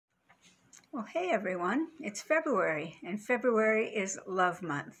Well, hey everyone, it's February, and February is Love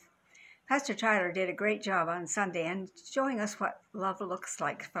Month. Pastor Tyler did a great job on Sunday and showing us what love looks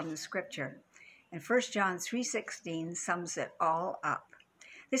like from the scripture. And 1 John 3:16 sums it all up.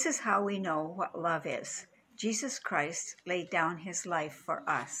 This is how we know what love is. Jesus Christ laid down his life for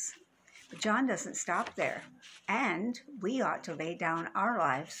us. But John doesn't stop there. And we ought to lay down our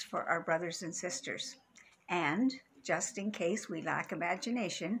lives for our brothers and sisters. And, just in case we lack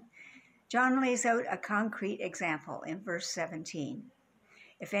imagination, John lays out a concrete example in verse 17.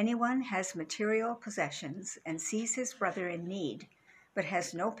 If anyone has material possessions and sees his brother in need, but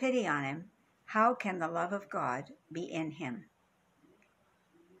has no pity on him, how can the love of God be in him?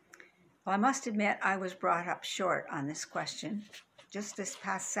 Well, I must admit I was brought up short on this question just this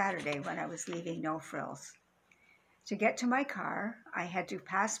past Saturday when I was leaving No Frills. To get to my car, I had to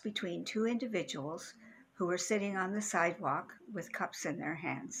pass between two individuals who were sitting on the sidewalk with cups in their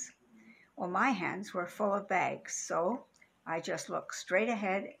hands. Well, my hands were full of bags, so I just looked straight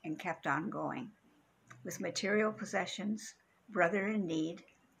ahead and kept on going. With material possessions, brother in need,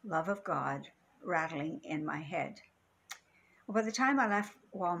 love of God rattling in my head. Well, by the time I left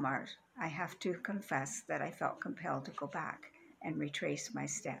Walmart, I have to confess that I felt compelled to go back and retrace my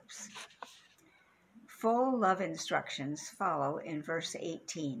steps. Full love instructions follow in verse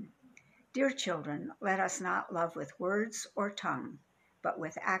 18. Dear children, let us not love with words or tongue, but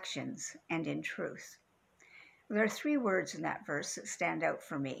with actions and in truth. There are three words in that verse that stand out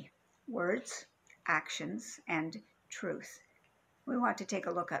for me: words, actions, and truth. We want to take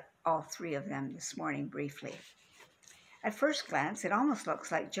a look at all three of them this morning briefly. At first glance, it almost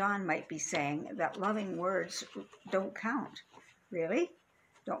looks like John might be saying that loving words don't count. Really?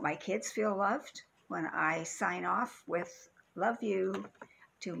 Don't my kids feel loved when I sign off with "love you"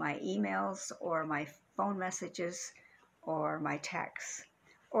 to my emails or my phone messages or my texts?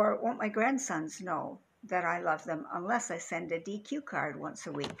 Or won't my grandsons know that I love them unless I send a DQ card once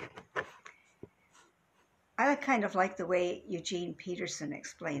a week? I kind of like the way Eugene Peterson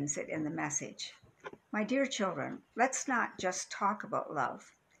explains it in the Message. My dear children, let's not just talk about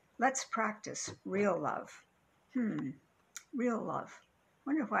love. Let's practice real love. Real love.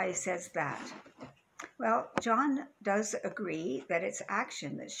 Wonder why he says that. Well, John does agree that it's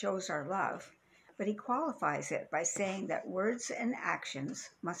action that shows our love, but he qualifies it by saying that words and actions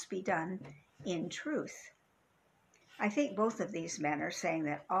must be done in truth. I think both of these men are saying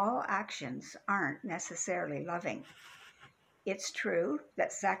that all actions aren't necessarily loving. It's true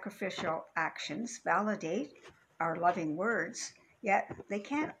that sacrificial actions validate our loving words, yet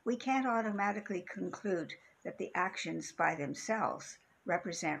we can't automatically conclude that the actions by themselves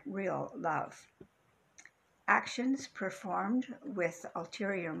represent real love. Actions performed with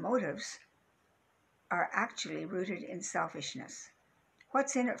ulterior motives are actually rooted in selfishness.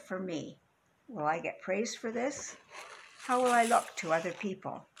 What's in it for me? Will I get praised for this? How will I look to other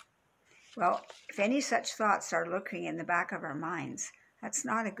people? Well, if any such thoughts are lurking in the back of our minds, that's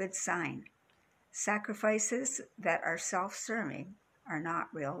not a good sign. Sacrifices that are self-serving are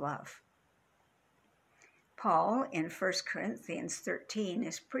not real love. Paul in 1 Corinthians 13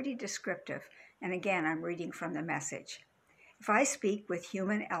 is pretty descriptive, and again, I'm reading from the Message. If I speak with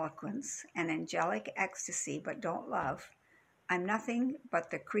human eloquence and angelic ecstasy but don't love, I'm nothing but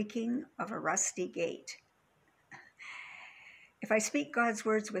the creaking of a rusty gate. If I speak God's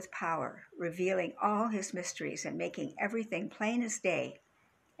words with power, revealing all his mysteries and making everything plain as day,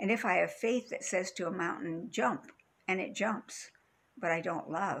 and if I have faith that says to a mountain, jump, and it jumps, but I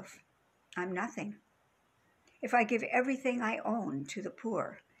don't love, I'm nothing. If I give everything I own to the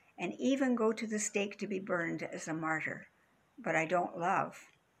poor, and even go to the stake to be burned as a martyr, but I don't love,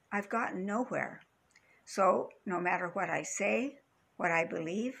 I've gotten nowhere. So no matter what I say, what I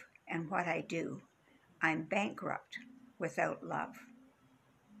believe, and what I do, I'm bankrupt without love.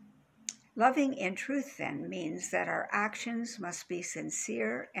 Loving in truth, then, means that our actions must be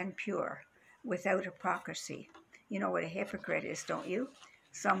sincere and pure, without hypocrisy. You know what a hypocrite is, don't you?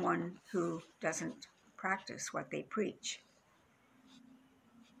 Someone who doesn't practice what they preach.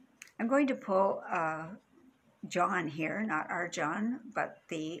 I'm going to pull John here, not our John, but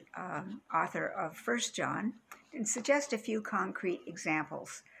the author of 1 John, and suggest a few concrete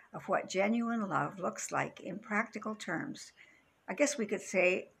examples of what genuine love looks like in practical terms. I guess we could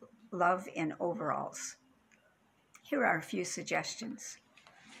say love in overalls. Here are a few suggestions.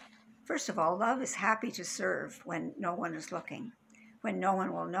 First of all, love is happy to serve when no one is looking, when no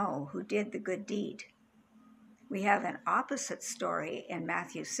one will know who did the good deed. We have an opposite story in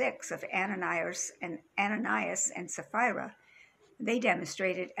Matthew 6 of Ananias and Sapphira. They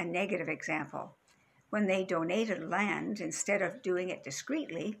demonstrated a negative example. When they donated land, instead of doing it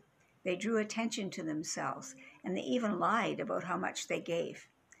discreetly, They drew attention to themselves, and they even lied about how much they gave.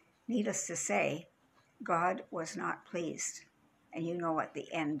 Needless to say, God was not pleased. And you know what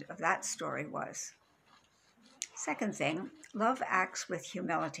the end of that story was. Second thing, love acts with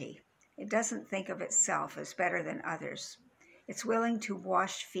humility. It doesn't think of itself as better than others. It's willing to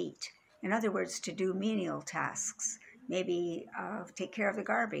wash feet. In other words, to do menial tasks. Maybe take care of the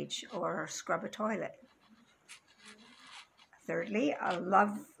garbage or scrub a toilet. Thirdly,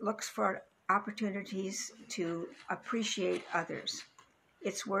 love looks for opportunities to appreciate others.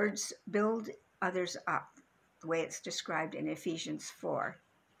 Its words build others up, the way it's described in Ephesians 4.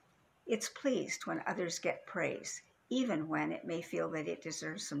 It's pleased when others get praise, even when it may feel that it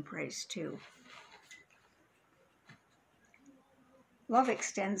deserves some praise too. Love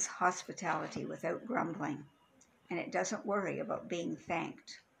extends hospitality without grumbling, and it doesn't worry about being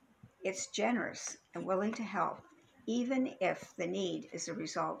thanked. It's generous and willing to help, even if the need is a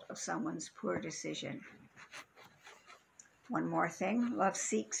result of someone's poor decision. One more thing, love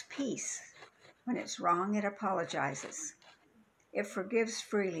seeks peace. When it's wrong, it apologizes. It forgives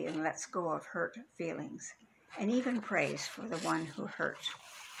freely and lets go of hurt feelings, and even prays for the one who hurt.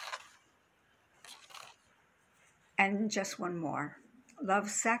 And just one more. Love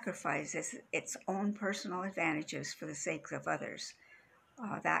sacrifices its own personal advantages for the sake of others.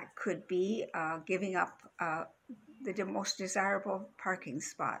 That could be giving up the most desirable parking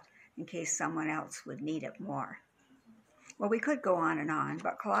spot in case someone else would need it more. Well, we could go on,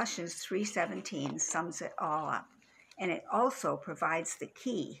 but Colossians 3:17 sums it all up. And it also provides the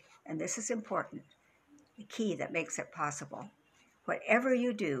key, and this is important, the key that makes it possible. Whatever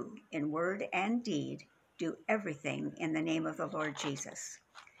you do in word and deed, do everything in the name of the Lord Jesus.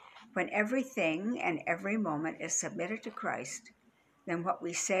 When everything and every moment is submitted to Christ, then what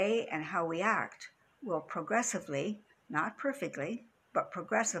we say and how we act will progressively, not perfectly, but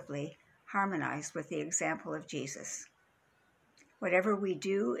progressively harmonize with the example of Jesus. Whatever we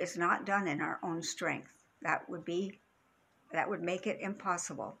do is not done in our own strength. That would make it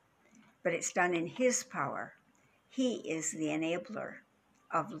impossible. But it's done in His power. He is the enabler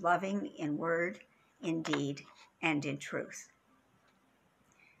of loving in word, in deed, and in truth.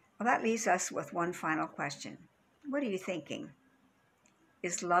 Well, that leaves us with one final question. What are you thinking?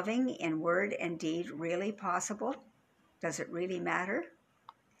 Is loving in word and deed really possible? Does it really matter?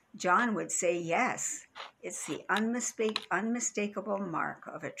 John would say yes. It's the unmistakable mark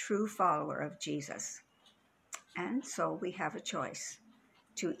of a true follower of Jesus. And so we have a choice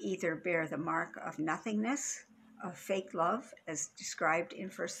to either bear the mark of nothingness, of fake love, as described in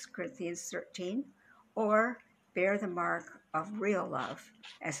 1 Corinthians 13, or bear the mark of real love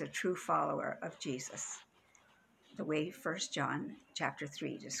as a true follower of Jesus, the way 1 John chapter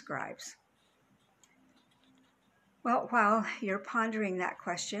 3 describes. Well, while you're pondering that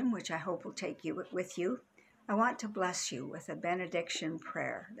question, which I hope will take you with you, I want to bless you with a benediction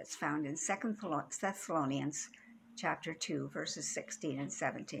prayer that's found in 2 Thessalonians chapter 2, verses 16 and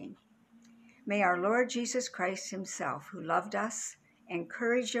 17. May our Lord Jesus Christ Himself, who loved us,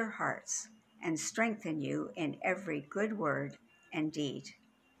 encourage your hearts and strengthen you in every good word and deed.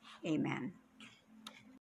 Amen.